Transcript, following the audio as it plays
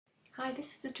Hi,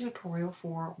 this is a tutorial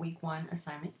for week 1,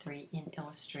 assignment 3 in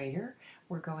Illustrator.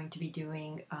 We're going to be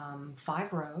doing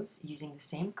 5 rows using the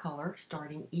same color,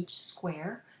 starting each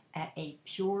square at a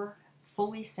pure,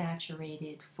 fully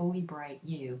saturated, fully bright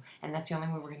hue, and that's the only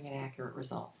way we're going to get accurate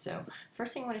results. So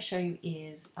first thing I want to show you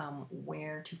is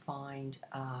where to find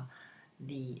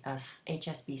the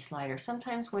HSB slider.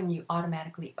 Sometimes when you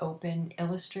automatically open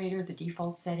Illustrator, the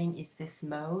default setting is this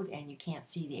mode and you can't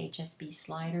see the HSB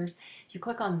sliders. If you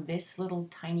click on this little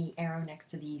tiny arrow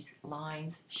next to these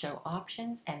lines, show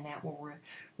options, and that will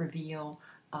reveal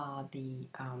the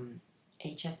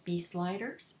HSB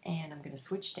sliders, and I'm going to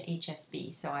switch to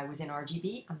HSB. So I was in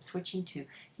RGB, I'm switching to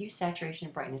hue, saturation,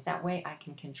 and brightness. That way I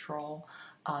can control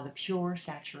the pure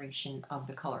saturation of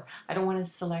the color. I don't want to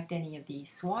select any of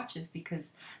these swatches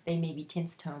because they may be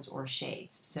tints, tones, or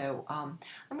shades. So I'm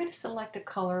going to select a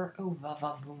color,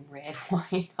 Vavavoom red,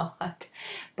 why not?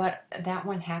 But that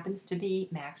one happens to be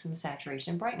maximum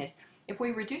saturation and brightness. If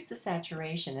we reduce the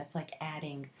saturation, that's like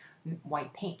adding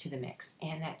white paint to the mix,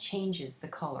 and that changes the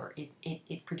color.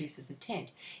 It produces a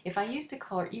tint. If I use the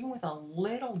color even with a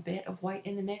little bit of white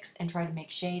in the mix and try to make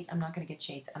shades, I'm not going to get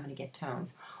shades, I'm going to get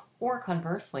tones. Or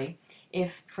conversely,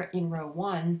 if in row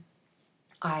 1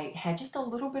 I had just a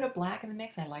little bit of black in the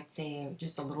mix, I like, say,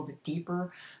 just a little bit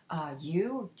deeper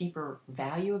deeper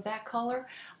value of that color,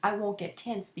 I won't get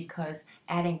tints because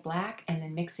adding black and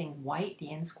then mixing white, the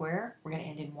end square, we're going to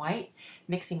end in white,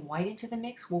 mixing white into the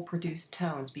mix will produce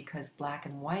tones because black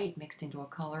and white mixed into a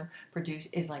color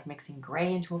is like mixing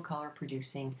gray into a color,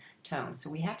 producing tones. So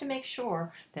we have to make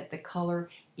sure that the color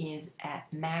is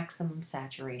at maximum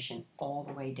saturation all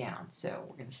the way down. So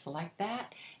we're going to select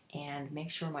that and make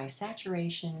sure my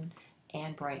saturation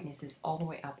and brightness is all the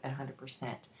way up at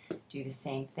 100%. Do the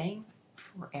same thing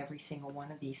for every single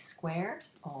one of these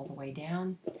squares, all the way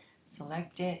down.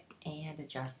 Select it and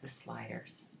adjust the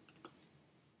sliders.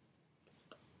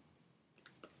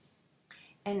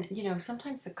 And you know,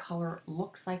 sometimes the color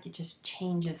looks like it just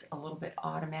changes a little bit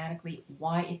automatically.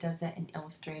 Why it does that in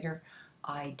Illustrator,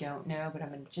 I don't know, but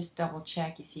I'm going to just double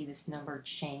check. You see this number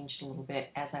changed a little bit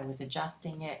as I was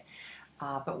adjusting it.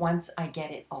 But once I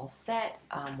get it all set,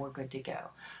 we're good to go.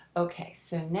 Okay,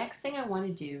 so next thing I want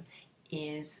to do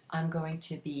is I'm going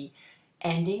to be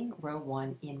ending row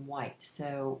 1 in white.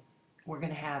 So we're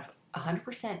going to have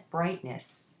 100%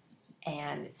 brightness,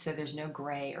 and so there's no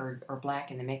gray or black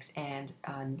in the mix, and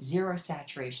 0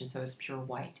 saturation, so it's pure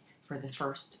white for the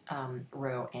first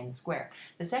row and square.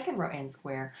 The second row and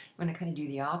square, I'm going to kind of do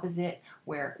the opposite,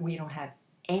 where we don't have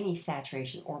any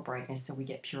saturation or brightness, so we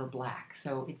get pure black.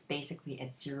 So it's basically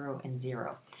at 0 and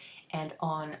 0. And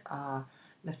on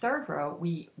the third row,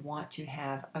 we want to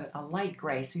have a light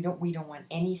gray, so we don't want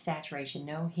any saturation,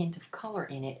 no hint of color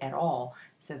in it at all.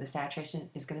 So the saturation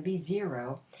is going to be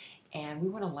 0, and we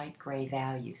want a light gray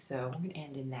value. So we're going to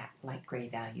end in that light gray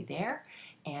value there.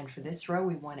 And for this row,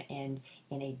 we want to end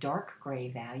in a dark gray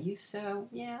value. So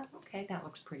yeah, okay, that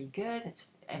looks pretty good.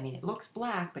 I mean, it looks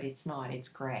black, but it's not. It's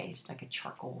gray. It's like a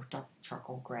charcoal, dark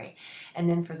charcoal gray. And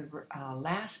then for the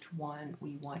last one,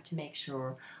 we want to make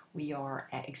sure we are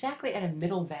exactly at a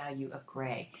middle value of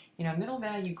gray. You know, middle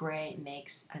value gray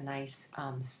makes a nice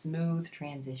smooth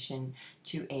transition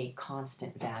to a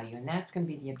constant value, and that's going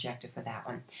to be the objective for that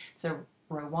one. So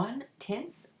row 1,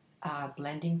 tints,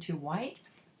 blending to white.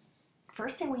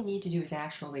 First thing we need to do is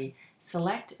actually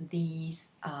select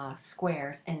these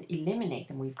squares and eliminate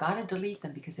them. We've got to delete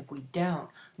them because if we don't,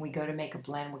 when we go to make a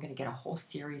blend, we're going to get a whole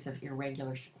series of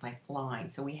irregular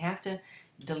lines. So we have to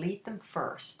delete them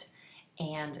first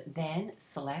and then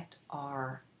select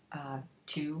our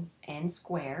 2 end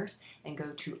squares and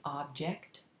go to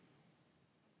Object,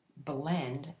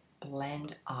 Blend,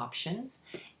 Blend Options,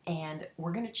 and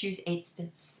we're going to choose 8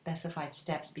 specified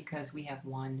steps because we have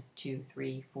 1, 2,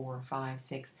 3, 4, 5,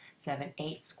 6, 7,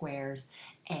 8 squares,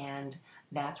 and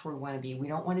that's where we want to be. We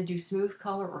don't want to do smooth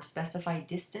color or specified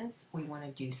distance. We want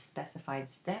to do specified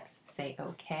steps. Say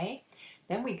OK.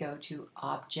 Then we go to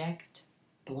Object,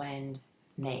 Blend,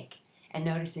 Make. And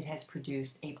notice it has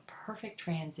produced a perfect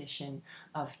transition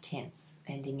of tints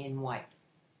ending in white.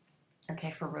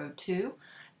 Okay, for row 2,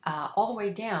 all the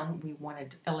way down, we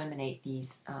want to eliminate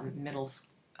these middle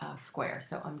squares.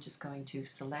 So I'm just going to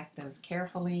select those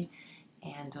carefully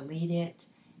and delete it.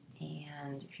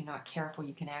 And if you're not careful,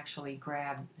 you can actually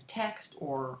grab the text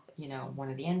or, you know, one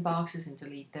of the end boxes and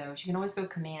delete those. You can always go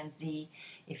Command Z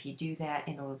if you do that,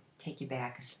 and it'll take you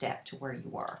back a step to where you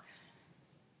were.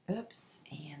 Oops,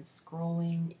 and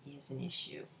scrolling is an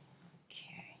issue.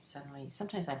 Okay,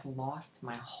 sometimes I've lost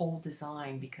my whole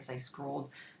design because I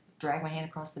dragged my hand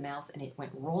across the mouse and it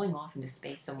went rolling off into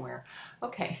space somewhere.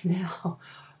 Okay, now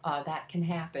That can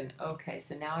happen. Okay,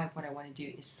 so now what I want to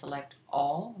do is select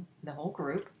the whole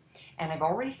group, and I've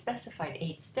already specified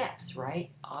 8 steps, right?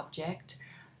 Object,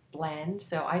 blend,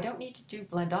 so I don't need to do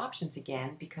blend options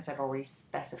again because I've already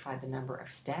specified the number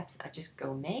of steps. I just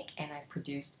go make, and I've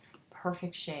produced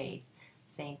perfect shades.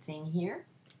 Same thing here.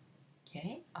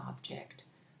 Okay, object,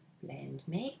 blend,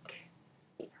 make.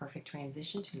 Perfect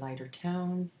transition to lighter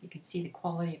tones. You can see the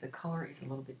quality of the color is a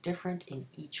little bit different in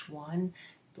each one.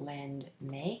 Blend,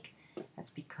 make.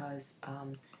 That's because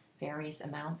various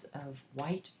amounts of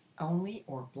white only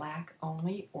or black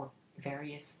only or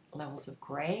various levels of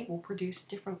gray will produce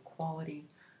different quality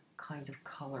kinds of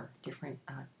color, different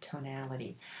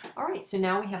tonality. All right, so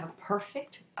now we have a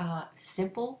perfect,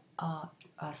 simple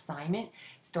assignment,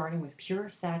 starting with pure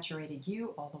saturated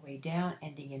hue all the way down,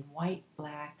 ending in white,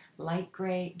 black, light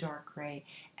gray, dark gray,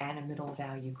 and a middle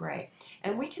value gray.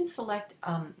 And we can select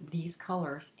these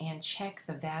colors and check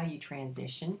the value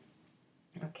transition.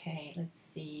 Okay, let's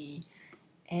see,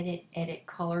 edit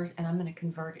colors, and I'm going to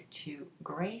convert it to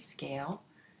grayscale.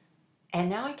 And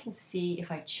now I can see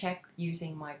if I check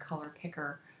using my color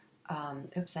picker,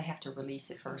 oops, I have to release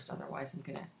it first, otherwise I'm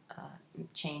going to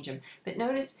change them. But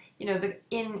notice, you know,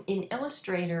 in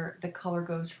Illustrator, the color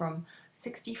goes from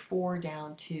 64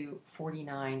 down to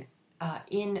 49.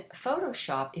 In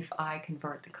Photoshop, if I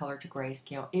convert the color to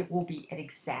grayscale, it will be at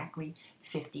exactly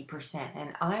 50%.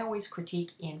 And I always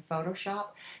critique in Photoshop,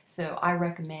 so I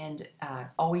recommend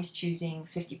always choosing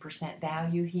 50%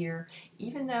 value here.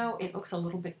 Even though it looks a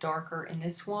little bit darker in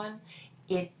this one,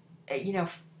 you know,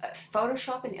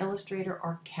 Photoshop and Illustrator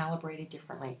are calibrated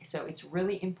differently, so it's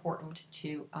really important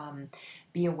to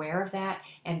be aware of that.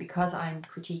 And because I'm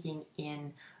critiquing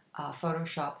in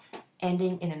Photoshop,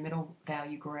 ending in a middle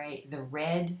value gray, the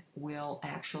red will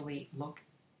actually look,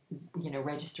 you know,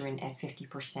 registering at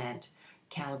 50%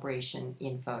 calibration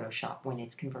in Photoshop when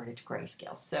it's converted to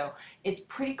grayscale. So it's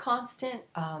pretty constant.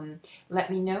 Let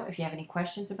me know if you have any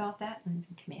questions about that.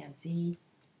 Command Z,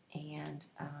 and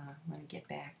I'm going to get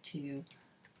back to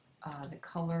the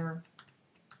color.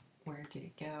 Where did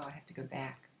it go? I have to go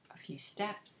back a few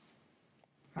steps.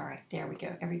 All right, there we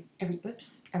go.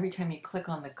 Every time you click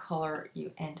on the color,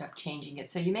 you end up changing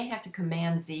it. So you may have to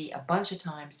Command Z a bunch of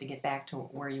times to get back to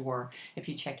where you were if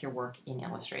you check your work in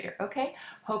Illustrator. Okay,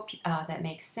 hope that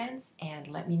makes sense, and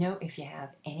let me know if you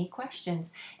have any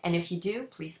questions. And if you do,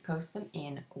 please post them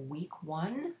in Week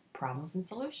 1 Problems and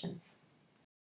Solutions.